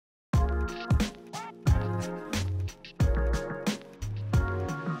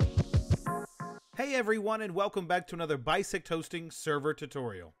Hey everyone, and welcome back to another Bisect Hosting server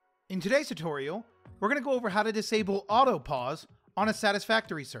tutorial. In today's tutorial, we're going to go over how to disable auto pause on a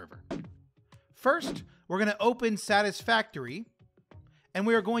Satisfactory server. First, we're going to open Satisfactory, and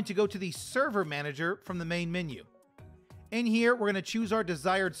we are going to go to the server manager from the main menu. In here, we're going to choose our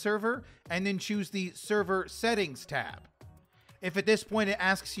desired server and then choose the server settings tab. If at this point it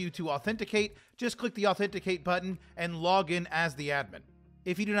asks you to authenticate, just click the authenticate button and log in as the admin.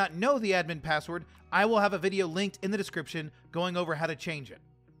 If you do not know the admin password, I will have a video linked in the description going over how to change it.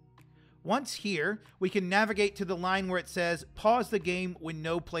 Once here, we can navigate to the line where it says pause the game when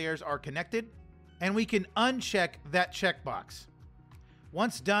no players are connected, and we can uncheck that checkbox.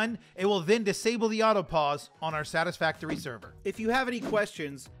 Once done, it will then disable the auto pause on our Satisfactory server. If you have any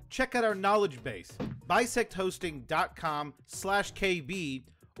questions, check out our knowledge base, bisecthosting.com/KB,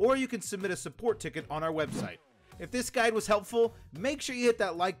 or you can submit a support ticket on our website. If this guide was helpful, make sure you hit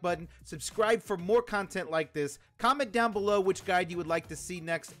that like button, subscribe for more content like this, comment down below which guide you would like to see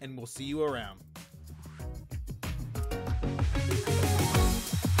next, and we'll see you around.